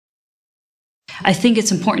I think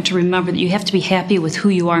it's important to remember that you have to be happy with who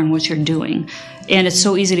you are and what you're doing. And it's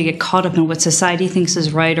so easy to get caught up in what society thinks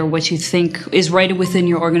is right or what you think is right within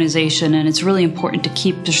your organization, and it's really important to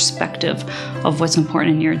keep perspective of what's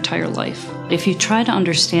important in your entire life. If you try to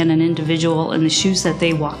understand an individual in the shoes that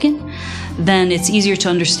they walk in, then it's easier to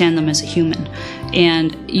understand them as a human.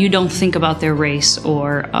 And you don't think about their race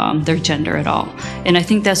or their gender at all. And I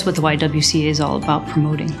think that's what the YWCA is all about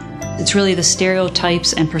promoting. It's really the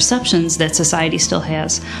stereotypes and perceptions that society still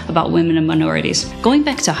has about women and minorities. Going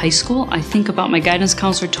back to high school, I think about my guidance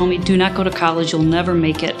counselor told me, do not go to college, you'll never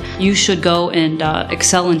make it. You should go and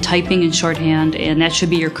excel in typing and shorthand, and that should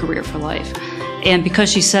be your career for life. And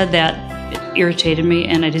because she said that, it irritated me,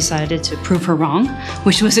 and I decided to prove her wrong,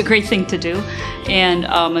 which was a great thing to do. And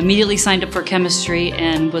immediately signed up for chemistry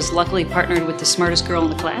and was luckily partnered with the smartest girl in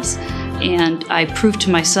the class. And I proved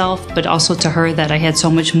to myself, but also to her, that I had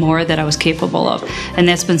so much more that I was capable of. And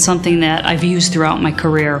that's been something that I've used throughout my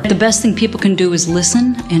career. The best thing people can do is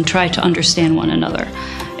listen and try to understand one another.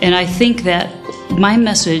 And I think that my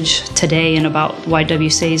message today, and about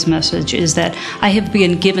YWCA's message, is that I have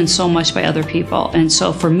been given so much by other people. And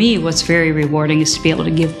so for me, what's very rewarding is to be able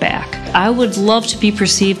to give back. I would love to be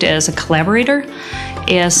perceived as a collaborator,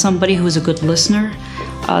 as somebody who is a good listener,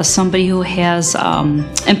 somebody who has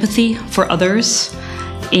empathy for others,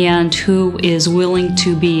 and who is willing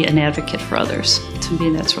to be an advocate for others. To me,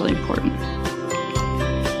 that's really important.